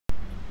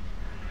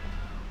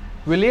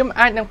Willian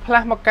អាចនឹងផ្លា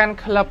ស់មកកាន់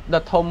ក្លឹប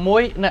ដ៏ធំមួ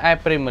យនៅឯ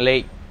Premier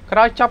League ក្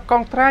រោយចប់កុ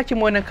ងត្រាជា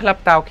មួយនឹងក្លឹប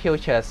តោខៀវ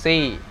Chelsea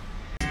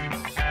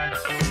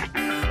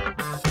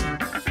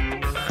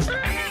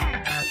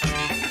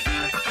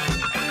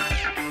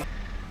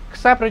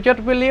ខ្សែប្រយុទ្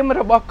ធ Willian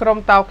របស់ក្រុម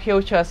តោខៀវ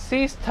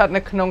Chelsea ស្ថិត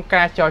នៅក្នុង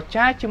ការចរ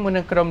ចាជាមួយ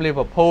នឹងក្រុម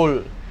Liverpool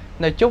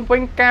នៅជុំវិ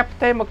ញការផ្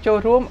ទេរមកចូល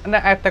រួមនៅ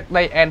ឯទឹក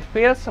ដី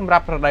Anfield សម្រា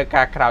ប់រដូវ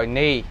កាលក្រោយ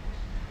នេះ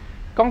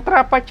កុងត្រា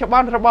បច្ចុប្ប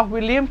ន្នរបស់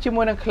Willian ជា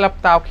មួយនឹងក្លឹប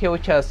តោខៀវ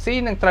Chelsea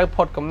នឹងត្រូវ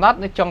ផុតកំណត់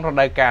នៅចុងរ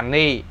ដូវកាល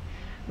នេះ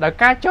ដោយ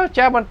ការចរ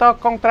ចាបន្ត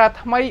កុងត្រា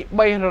ថ្មី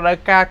3រដូវ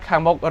កាលខា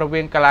ងមុខរ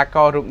វាងកីឡាក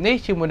ររូបនេះ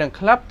ជាមួយនឹង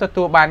ក្លឹបទ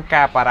ទួលបាន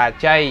ការបរា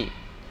ជ័យ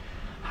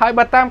ហើយ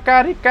បើតាមកា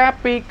ររាយការណ៍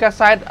ពីកា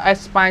សែត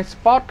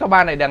Sport ក៏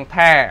បានឲ្យដឹង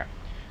ថា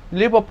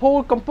Liverpool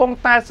កំពុង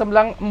តែសម្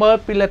លឹងមើល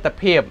ពីលទ្ធ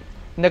ភាព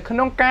នៅក្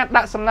នុងការ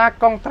ដាក់សំណើ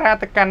កុងត្រា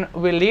ទៅកាន់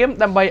Willian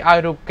ដើម្បីឲ្យ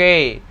រូបគេ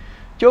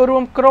ចូលរួ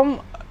មក្រុម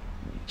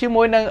ជា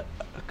មួយនឹង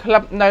ក្លឹ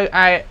បនៅ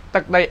ឯទឹ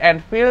កដី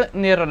Anfield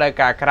នារដូវ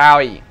កាលក្រោ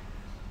យ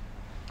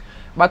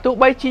បើទោះ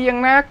បីជាយ៉ាង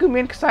ណាគឺ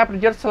មានខ្សែប្រ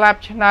យុទ្ធស្លាប់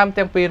ឆ្នើម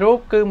ទាំងពីររូប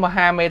គឺ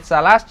Mohamed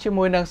Salah ជា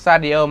មួយនឹង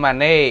Sadio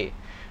Mane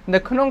នៅ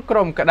ក្នុងក្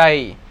រុមក្តី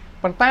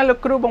ប៉ុន្តែលោក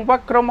គ្រូបង្វឹក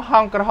ក្រុមហ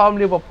ង្សក្រហម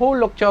Liverpool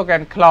លោក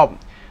Jurgen Klopp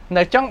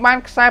នៅចង់បាន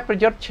ខ្សែប្រ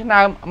យុទ្ធឆ្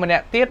នើមម្នា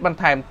ក់ទៀតបន្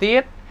ថែមទៀ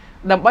ត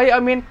ដើម្បីឲ្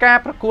យមានការ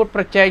ប្រកួត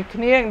ប្រជែងគ្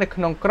នានៅ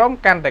ក្នុងក្រុម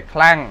កាន់តែ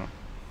ខ្លាំង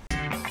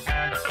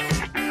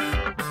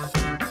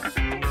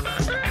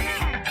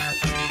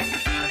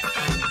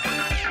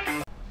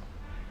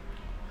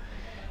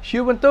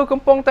Juve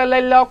កំពុងតែលេ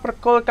ងលោកប្រ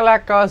កុលកីឡា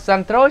ករ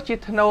Sandro ជា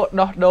ថ្នូរ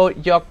ដោះដូរ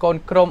យកកូន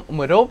ក្រុម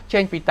មួយរូបចេ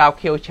ញពីតោ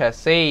ខៀវ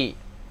Chelsea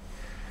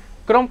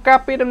ក្រុមការ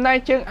ពីតំណែង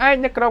ជើងឯក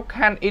នៅក្រប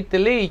ខ័ណ្ឌអ៊ីតា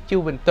លី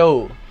Juve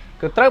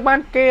ក៏ត្រូវបាន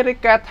គេរាយ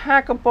ការណ៍ថា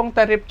កំពុង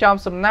តែរៀបចំ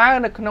សំណើ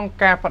នៅក្នុង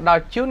ការផ្ដ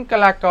ល់ជូនកី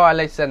ឡាករ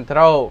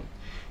Sandro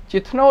ជា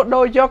ថ្នូរ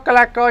ដូរយកកី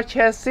ឡាករ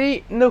Chelsea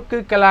នោះគឺ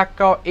កីឡា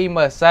ករ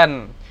Emerson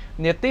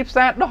នាទីផ្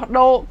សារដោះ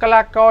ដូរកី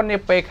ឡាករនា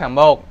ពេលខាង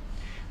មុខ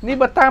នេះ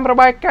បើតាមរ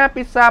បាយការណ៍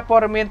ពីសារព័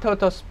ត៌មាន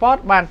Total Sport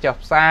បានចុះ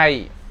ផ្សាយ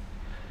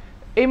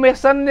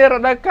Emerson នារ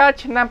ដូវកាល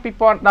ឆ្នាំ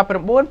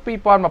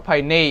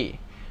 2019-2020 នេះ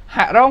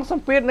ហាក់រងស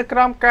ម្ពាធនៅក្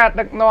រោមការ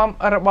ដឹកនាំ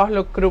របស់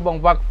លោកគ្រូប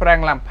ង្វឹក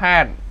Frank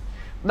Lampard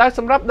ដែលស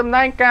ម្រាប់តំ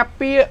ណែងការ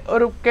ពារ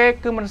រូបគេ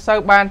គឺមិនសូវ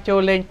បានចូល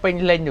លេងពេញ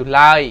លេញនោះ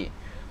ឡើយ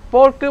ព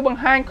លគឺប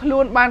ង្ហាញខ្លួ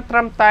នបានត្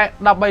រឹមតែ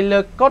13លើ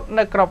កគត់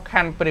នៅក្រប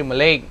ខ័ណ្ឌ Premier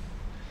League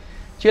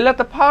ជាលទ្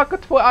ធផលក៏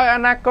ធ្វើឲ្យអ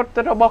នាគត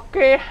របស់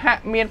គេហា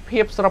ក់មាន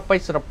ភាពស្រពេច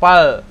ស្រពិ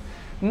ល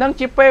និង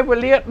ជាពេលវេ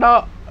លាដ៏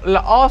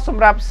ល្អស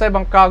ម្រាប់សេប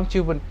ង្កង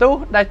Juve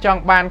ដែលច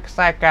ង់បានខ្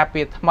សែការ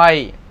ពារថ្មី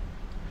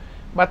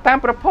បើតាម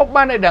ប្រភព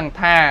បានឲ្យដឹង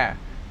ថា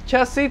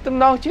Chelsea ទំ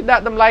នងជាដា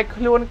ក់តម្លៃ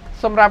ខ្លួន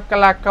សម្រាប់កី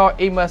ឡាករ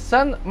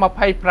Emerson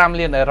 25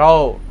 លានអឺរ៉ូ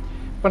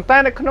ប៉ុន្តែ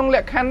នៅក្នុងល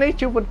ក្ខខណ្ឌនេះ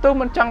Juve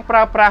មិនចង់ប្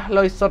រើប្រាស់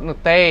លុយសុទ្ធនោះ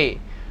ទេ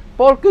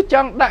ពលគឺច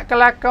ង់ដាក់កី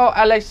ឡាករ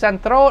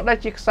Sandro ដែល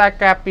ជាខ្សែ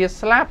ការពារ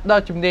ស្លាប់ដ៏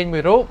ជំនាញមួ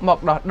យរូបមក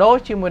ដោះដូរ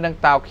ជាមួយនឹង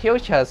តោខៀវ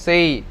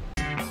Chelsea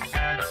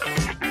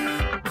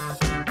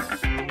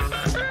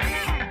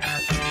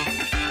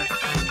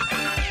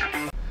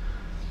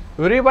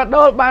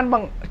Rivaldo បាន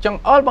ច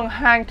ង្អុលបង្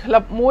ហាញក្លឹ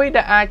បមួយ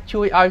ដែលអាច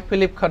ជួយឲ្យ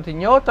Philippe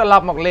Coutinho ត្រឡ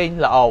ប់មកលេង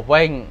ល្អ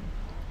វិញ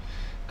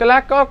កីឡា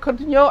ករ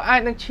Coutinho អា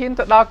ចនឹងឈាន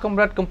ទៅដល់កម្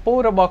រិតកម្ព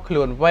ស់របស់ខ្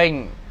លួនវិញ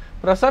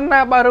ប្រសិនណា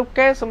បើរូប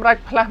គេសម្រេច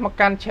ផ្លាស់មក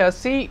កាន់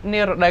Chelsea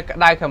នារដូវក្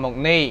តៅខាងមុខ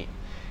នេះ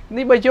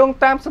បើយោង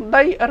តាមសម្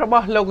ដីរប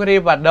ស់លោក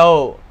Rivaldo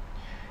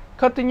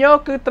Coutinho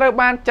គឺត្រូវ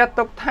បានចាត់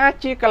ទុកថា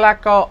ជាកីឡា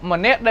ករម្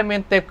នាក់ដែលមា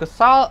នទេពកោ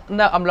សល្យ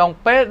នៅអំឡុង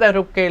ពេលដែល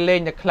រូបគេលេង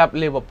នៅក្លឹប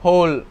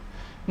Liverpool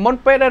មុន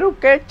ពេលដែលរូប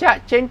គេចាក់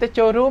ចេញទៅ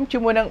ចូលរួមជា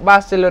មួយនឹង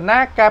Barcelona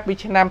កាលពី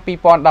ឆ្នាំ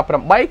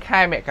 2018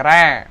 ខែមក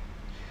រា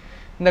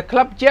នៅក្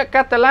លឹបជា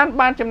កាតាឡាន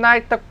បានចំណាយ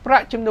ទឹកប្រា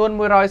ក់ចំនួន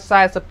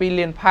 142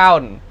 លានផោ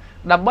ន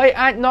ដើម្បី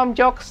អាចនាំ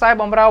យកខ្សែ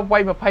បម្រើវ័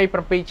យ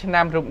 27 ឆ្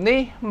នាំរូបនេះ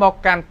មក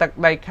កាន់ទឹក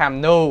ដី Camp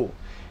Nou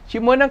ជា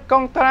មួយនឹងកុ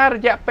ងត្រារ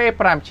យៈពេល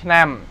 5 ឆ្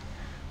នាំ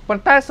ប៉ុ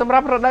ន្តែសម្រា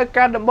ប់រដូវ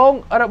កាលដំបូង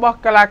របស់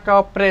កីឡាករ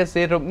ប្រេ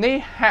ស៊ីលរូបនេះ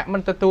ហាក់មិ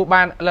នទទួល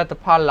បានលទ្ធ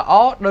ផលល្អ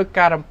ដោយ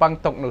ការរំពឹង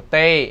ទុកនោះ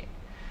ទេ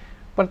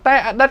ប៉ុន្តែ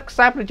អតីតខ្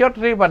សែប្រយុទ្ធ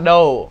Rivaldo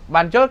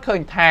បានយល់ឃើ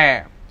ញថា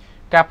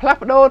ការផ្លាស់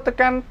ប្ដូរទៅ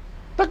កាន់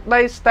ទឹកដី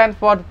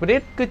Stamford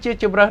Bridge គឺជា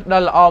ជម្រើស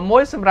ដ៏ល្អមួ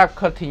យសម្រាប់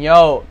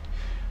Coutinho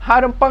ហើយ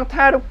រំពឹង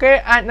ថារូបគេ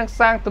អាចនឹង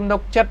សាងទំនុក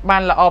ចិត្តបា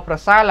នល្អប្រ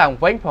សើរឡើង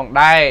វិញផង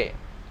ដែរ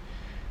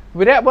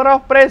វីរៈបុរស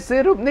ប្រេស៊ី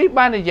លរូបនេះ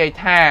បាននិយាយ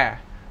ថា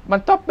ប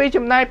ន្ទាប់ពី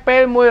ចំណាយពេ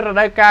លមួយរ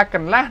ដូវកាលក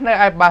ន្លះនៅ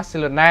ឯ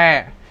Barcelona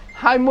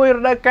ហើយមួយរ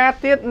ដូវកាល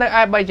ទៀតនៅ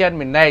ឯ Bayern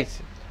Munich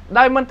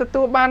ដោយមិនទ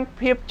ទួលបាន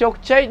ភាពជោគ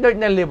ជ័យដូច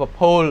នៅ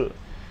Liverpool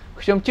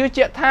ខ្ញុំជឿ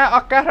ជាក់ថាឱ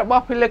កាសរប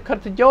ស់ Philippe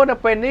Coutinho នៅ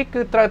ពេលនេះ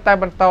គឺត្រូវតែ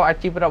បន្តអា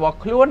ជីពរបស់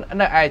ខ្លួន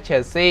នៅឯ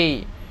Chelsea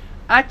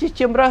អាចជា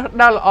ជម្រើស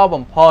ដ៏ល្អ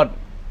បំផុត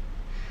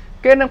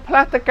គេនឹងផ្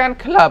លាស់ទៅកាន់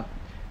ក្លឹប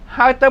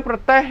ហើយទៅប្រ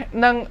ទេស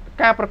នឹង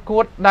ការប្រកួ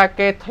តដែល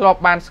គេធ្លាប់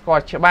បានស្គា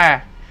ល់ច្បាស់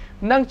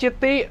និងជា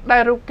ទីដែ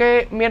លរូបគេ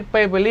មាន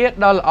ពេលវេលា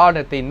ដ៏ល្អ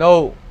នៅទី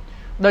នោះ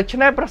ដូច្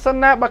នេះប្រសិន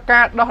ណាបើ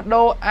ការដោះ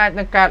ដូរអាច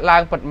នឹងកើតឡើ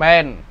ងពិតមែ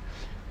ន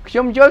ខ្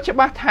ញុំយល់ច្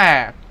បាស់ថា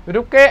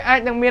រូបគេអាច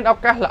នឹងមានឱ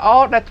កាសល្អ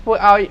ដែលធ្វើ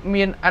ឲ្យ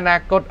មានអនា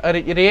គត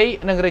រីករាយ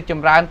និងរីកច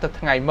ម្រើនទៅ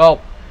ថ្ងៃមុខ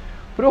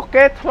ព្រោះ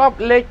គេធ្លាប់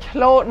លេខឆ្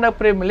លោនៅ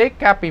Premier League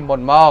កាលពីមុ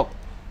នមក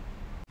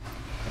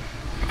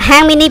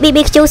ហាង Mini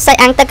BBQ សាច់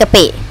អាំងទឹកកា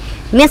ពិ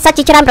មានសាច់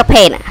ជាច្រើនប្រ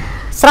ភេទ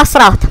ស្រ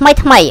ស់ថ្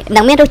មីនិ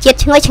ងមានរសជាតិ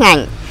ឈ្ងុយឆ្ងា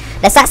ញ់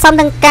ដែលស័ក្តិសម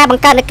នឹងការប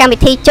ង្កើតនូវកម្មវិ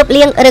ធីជប់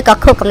លៀងឬក៏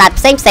ខួបកំណើត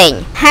ផ្សេង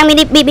ហាង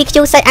Mini BBQ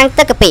សាច់អាំង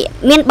ទឹកកាពិ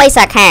មាន3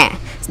សាខា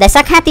ដែល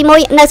សាខាទី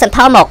1នៅសន្ធ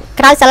រមុខ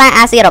ក្រោយសាលា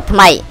អាស៊ីអឺរ៉ុបថ្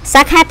មី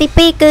សាខាទី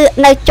2គឺ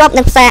នៅជាប់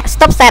នឹងផ្សារស្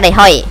តុបផ្សារដៃ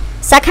ហុយ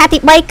សាខាទី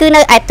3គឺ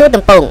នៅឯទួល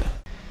ទំពង់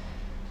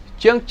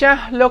ជើងចា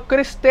ស់លោក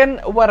Christian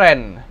Vieri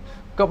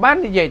ក៏បាន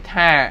និយាយ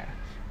ថា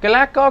កី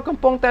ឡាករកំ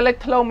ពុងតែលេច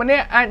ធ្លោម្នា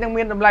ក់អាចនឹង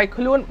មានតម្លៃ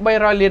ខ្លួន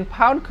300លាន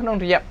ផោនក្នុង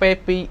រយៈពេល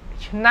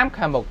2ឆ្នាំ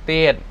ខាងមុខ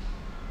ទៀត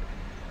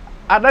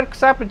អតីតខ្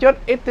សែប្រយុទ្ធ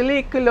អ៊ីតាលី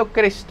គឺលោក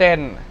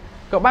Christian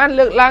ក៏បាន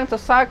លើកឡើងស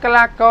រសើរកី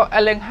ឡាករ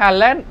Erling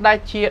Haaland ដែល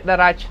ជាតា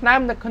រាឆ្នើម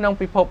នៅក្នុង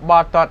ពិភពបា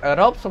ល់ទាត់អឺ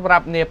រ៉ុបសម្រា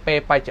ប់នាពេល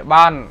បច្ចុប្ប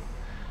ន្ន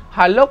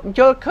ហើយលោកយ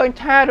ល់ឃើញ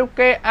ថារូប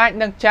គេអាច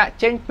នឹងចាក់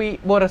ចេញពី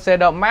Borussia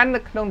Dortmund នៅ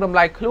ក្នុងតម្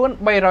លៃខ្លួន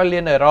300លា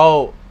នអឺរ៉ូ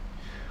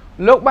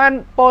លោកបាន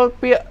ពោល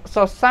ពាក្យស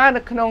រសើរ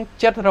នៅក្នុង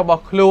ចិត្តរប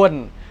ស់ខ្លួន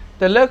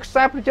ទៅលើខ្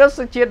សែប្រយុទ្ធ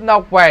សញ្ជាតិ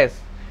Norwest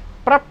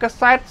ប្រាប់កា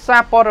សែតសា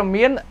រព័ត៌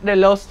មាន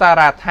Delo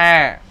Stara ថា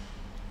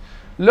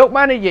លោក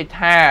បាននិយាយ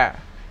ថា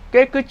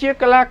គេគឺជា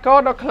កីឡាករ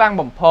ដ៏ខ្លាំង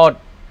បំផុត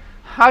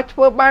ហើយធ្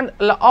វើបាន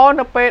ល្អ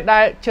នៅពេល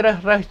ដែលជ្រើស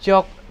រើសយ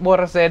ក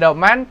Borussia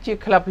Dortmund ជា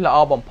ក្លឹបល្អ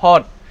បំផុត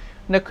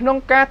នៅក្នុង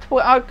ការធ្វើ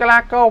ឲ្យកីឡា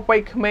ករវ័យ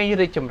ក្មេង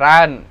រីកចម្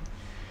រើន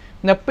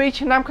នៅ2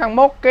ឆ្នាំខាង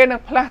មុខគេនឹ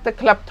ងផ្លាស់ទៅ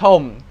ក្លឹប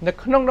ធំនៅ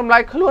ក្នុងតម្លៃ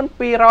ខ្លួន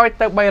200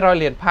ទៅ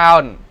300លានផោ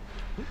ន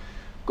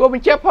គួរប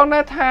ញ្ជាក់ផងដែ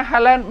រថា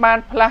Haaland បាន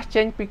ផ្លាស់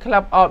ចេញពីក្លឹ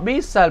ប RB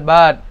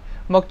Salzburg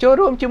មកចូល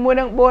រួមជាមួយ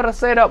នឹង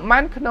Borussia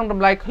Dortmund ក្នុងត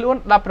ម្លៃខ្លួន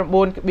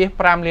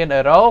 19.5 លាន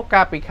អឺរ៉ូ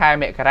កាលពីខែ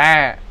មករា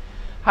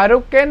ហើយរូ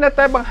បគេនៅ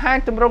តែបង្ហាញ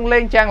ទម្រង់លេ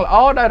ងយ៉ាងល្អ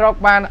ដោយរក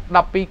បាន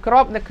12គ្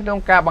រាប់នៅក្នុង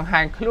ការបង្ហា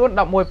ញខ្លួន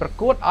11ប្រ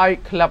កួតឲ្យ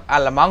ក្លឹបអា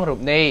ល្លឺម៉ង់រូ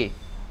ប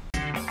នេះ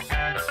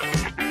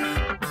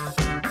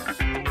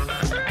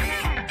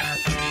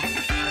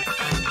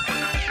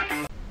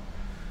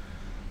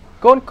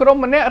កូនក្រុម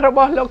ម្នាក់រប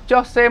ស់លោក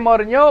Jose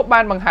Mourinho បា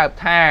នបង្ហើប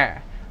ថា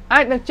អា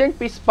ចនឹងចេញ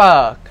ពី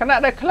Spurs ខណៈ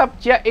ដែលក្លឹប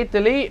ជាអ៊ី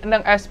តាលីនិ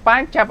ងអេស្ប៉ាញ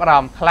ចាប់អារ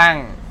ម្មណ៍ខ្លាំង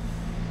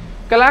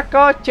កីឡាក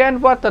រ Jen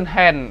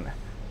Wattenhen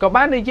ក៏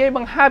បាននិយាយប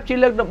ង្ហើបជា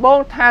លើកដំបូង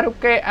ថារូប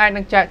គេអាច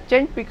នឹងចាក់ចេ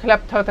ញពីក្លឹប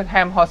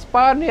Tottenham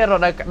Hotspur នារ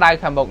ដូវក្តៅ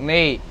ខាងមុខ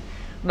នេះ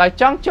ដោយ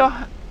ច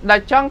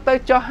ង់ទៅ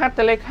ចុះហត្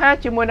ថលេខា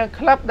ជាមួយនឹង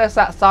ក្លឹបដែល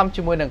ស័ក្តិសម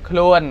ជាមួយនឹងខ្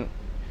លួន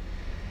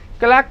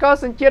កីឡាករ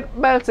សញ្ជាតិ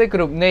Belgium ក្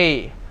រុមនេះ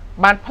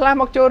បានផ្លាស់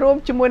មកចូលរួម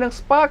ជាមួយនឹង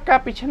Spurs កាល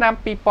ពីឆ្នាំ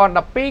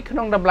2012ក្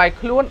នុងតម្លៃ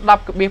ខ្លួន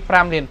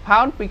 10.5 លានផោ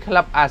នពីក្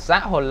លឹប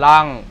Ajax ហូឡ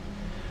ង់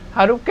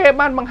ហើយរូបគេ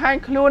បានបង្ហាញ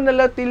ខ្លួននៅ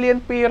លើទីលាន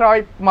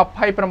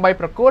228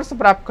ប្រកួតស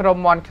ម្រាប់ក្រុម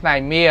មាន់ខ្នៃ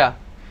មាស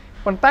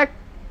ប៉ុន្តែ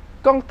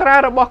កុងត្រា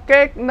របស់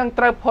គេនឹង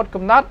ត្រូវផុត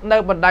កំណត់នៅ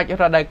បណ្ដាច់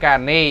រដូវកាល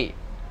នេះ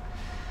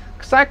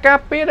ខ្សែការ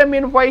ពារដែលមា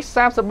នវ័យ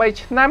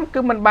33ឆ្នាំ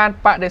គឺមិនបាន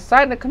បដិសេ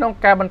ធនៅក្នុង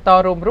ការបន្ត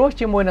រួមរស់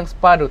ជាមួយនឹង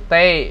Spurs នោះ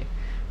ទេ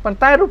ប៉ុន្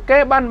តែរូបគេ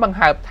បានបង្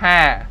ហើបថា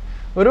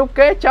រូប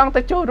គេចង់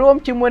ទៅចូលរួម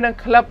ជាមួយនឹង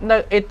ក្លឹបនៅ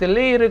អ៊ីតា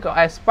លីឬក៏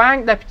អេស្ប៉ាញ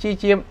ដែលព្យា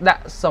យាមដា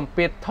ក់សម្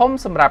ពាធធំ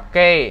សម្រាប់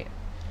គេ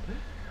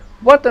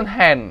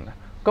Wattenhen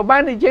ក៏បា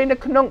ននិយាយនៅ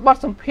ក្នុងបទ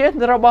សម្ភាសន៍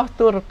របស់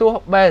ទូរទស្ស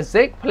ន៍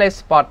Basic Play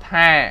Sport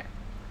ថា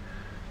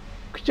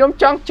ខ្ញុំ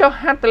ចង់ចុះ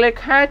ហត្ថលេ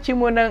ខាជា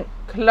មួយនឹង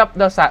ក្លឹប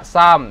ដ៏ស័ក្តិស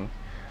ម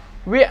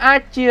វាអា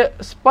ចជា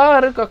Spurs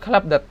ឬក៏ក្លឹ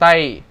បដទៃ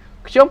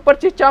ខ្ញុំពិត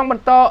ជាចង់ប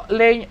ន្ត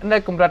លេងនៅ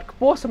កម្រិតខ្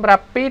ពស់សម្រា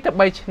ប់2ទៅ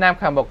3ឆ្នាំ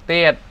ខាងមុខ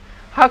ទៀត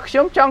ហើយខ្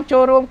ញុំចង់ចូ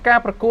លរួមការ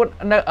ប្រកួត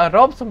នៅអឺ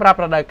រ៉ុបសម្រាប់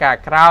រដូវកាល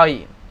ក្រោយ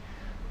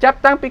ចាប់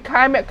តាំងពី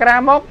ខែមករា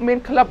មកមាន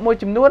ក្លឹបមួយ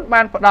ចំនួន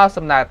បានផ្ដល់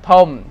សំណើ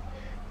ធំ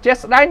ជា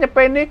ស្ដែងនៅ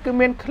ពេលនេះគឺ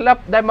មានក្លឹប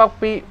ដែលមក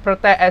ពីប្រ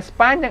ទេសអេស្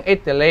ប៉ាញនិងអ៊ី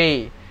តាលី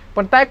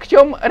ប៉ុន្តែខ្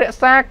ញុំរក្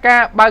សាកា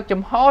របើក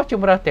ចំហជ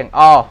ម្រើសទាំង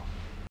អស់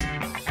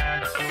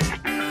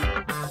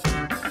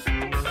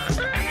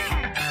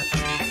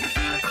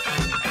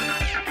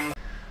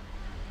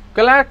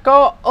កីឡាក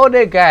រ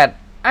Odegaard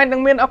អាចនឹ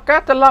ងមានឱកាស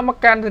ត្រឡប់មក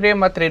កាន់ Real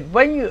Madrid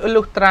វិញ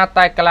លុះត្រា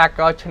តែកីឡាក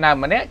រឆ្នើម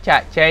ម្នាក់ចា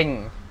កចេញ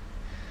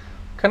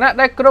ខណៈ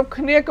ដែលគ្រប់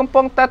គ្នាកំ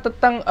ពុងតែទ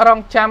ទឹងរ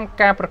ង់ចាំ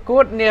ការប្រកួ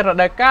តនារ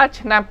ដូវកាល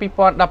ឆ្នាំ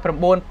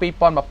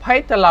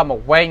 2019-2020 ត្រឡប់ម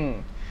កវិញ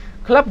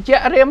ក្លឹបជា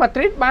Real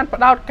Madrid បាន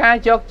ផ្ដោតការ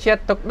យកចិត្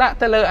តទុកដាក់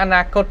ទៅលើអ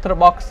នាគតរ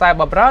បស់ខ្សែ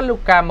បម្រើ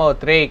Luka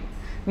Modric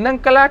និង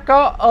កីឡាក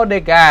រ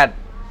Odegaard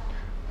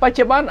បច្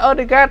ចុប្បន្ន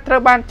Odegaard ត្រូ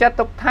វបានចាត់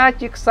ទុកថា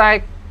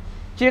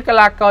ជាកី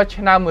ឡាករ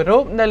ឆ្នើមមួយរូ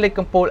បនៅលីក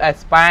កំពូលអេ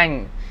ស្ប៉ាញ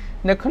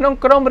នៅក្នុង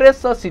ក្រុម Real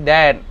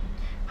Sociedad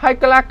ហើយ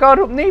កីឡាករ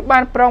រូបនេះបា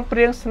នប្រងព្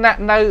រៀងស្នាក់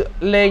នៅ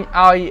លេង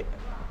ឲ្យ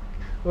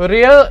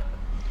Real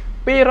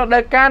ពីរដូ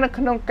វកាលនៅ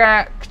ក្នុងការ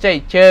ខ្ចី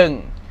ជើង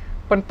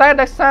ប៉ុន្តែ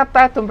ដោយសារ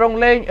តែទម្រង់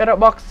លេងរ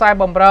បស់ខ្សែ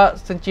បម្រើ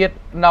សញ្ជាតិ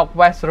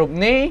Norwest រូប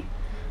នេះ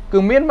គឺ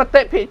មានម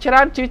តិភាគច្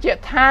រើនជឿជា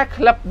ក់ថា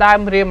ក្លឹបដើម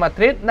Real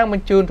Madrid នឹងប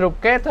ញ្ជូនរូប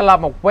គេត្រឡ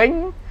ប់មកវិញ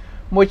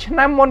មួយឆ្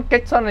នាំមុនកិ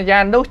ច្ចសន្យា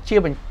នោះ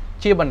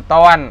ជាបន្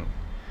ទាន់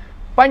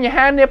បញ្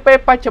ហានាពេល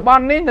បច្ចុប្ប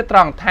ន្ននេះនៅត្រ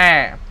ង់ថា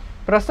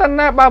ប្រសិន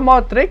ណាបើ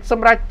Modric ស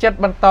ម្រេចចិត្ត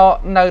បន្ត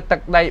នៅទឹក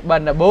ដី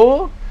Bernabeu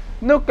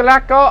នោះកីឡា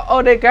ករ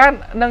Odegaard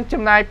នឹង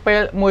ចំណាយពេ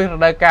លមួយរ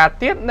ដូវកាល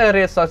ទៀតនៅ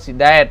Real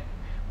Sociedad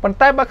ប៉ុន្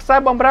តែបើខ្សែ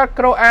បម្រើ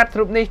ក្រូអាត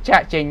រូបនេះចា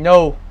ក់ចេញ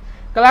នោះ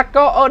កីឡាក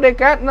រ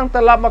Odegaard នឹងត្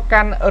រឡប់មក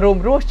កាន់រួម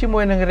រស់ជាមួ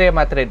យនឹង Real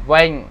Madrid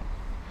វិញ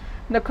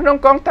នៅក្នុង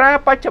កងត្រា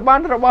បច្ចុប្ប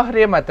ន្នរបស់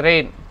Real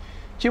Madrid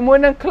ជាមួយ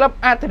នឹងក្លឹប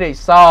Athletic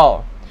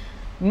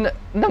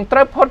នឹងត្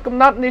រូវផុតកំ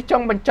ណត់នេះចុ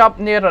ងបញ្ចប់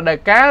នារដូវ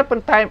កាលប៉ុ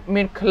ន្តែ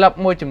មានក្លឹប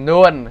មួយចំ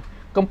នួន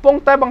កំពុង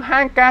តែបង្ហា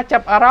ញការចា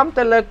ប់អារម្មណ៍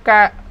ទៅលើ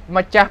ការ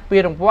ម្ចាស់ពា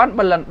នរង្វាន់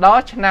Ballon d'Or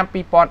ឆ្នាំ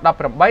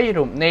 2018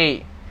 រួមនេះ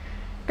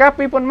កាល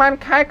ពីប៉ុន្មាន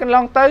ខែកន្ល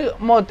ងទៅ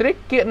Madrid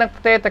គៀកនឹង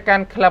ផ្ទេរទៅកា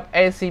ន់ក្លឹប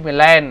AC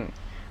Milan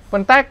ប៉ុ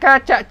ន្តែការ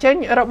ចាក់ចេញ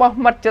របស់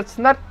មិត្តជិត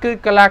ស្និទ្ធគឺ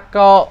កីឡាក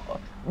រ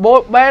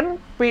Bolben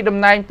ពីតំ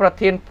ណែងប្រ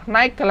ធានផ្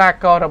នែកកីឡា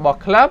កររបស់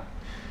ក្លឹប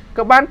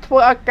ក៏បានធ្វើ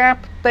ឲ្យការ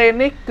ផ្ទេរ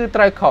នេះគឺ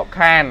ត្រូវខក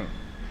ខាន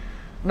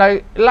ដោយ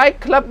ឡែក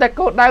ក្លឹបដែល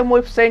គោលដៅមួ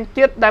យផ្សេង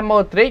ទៀតដែល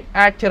Madrid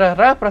អាចជ្រើស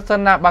រើសប្រសិន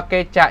ណាបើគេ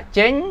ចាក់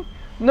ចេញ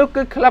នោះ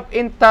គឺក្លឹប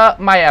Inter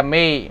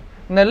Miami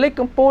នៅលីក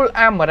កំពូល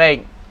អាមេរិក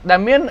ដែល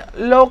មាន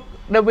លោក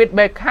David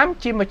Beckham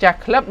ជាម្ចាស់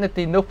ក្លឹបនៅ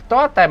ទីនោះផ្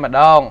ទាល់តែម្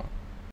ដង។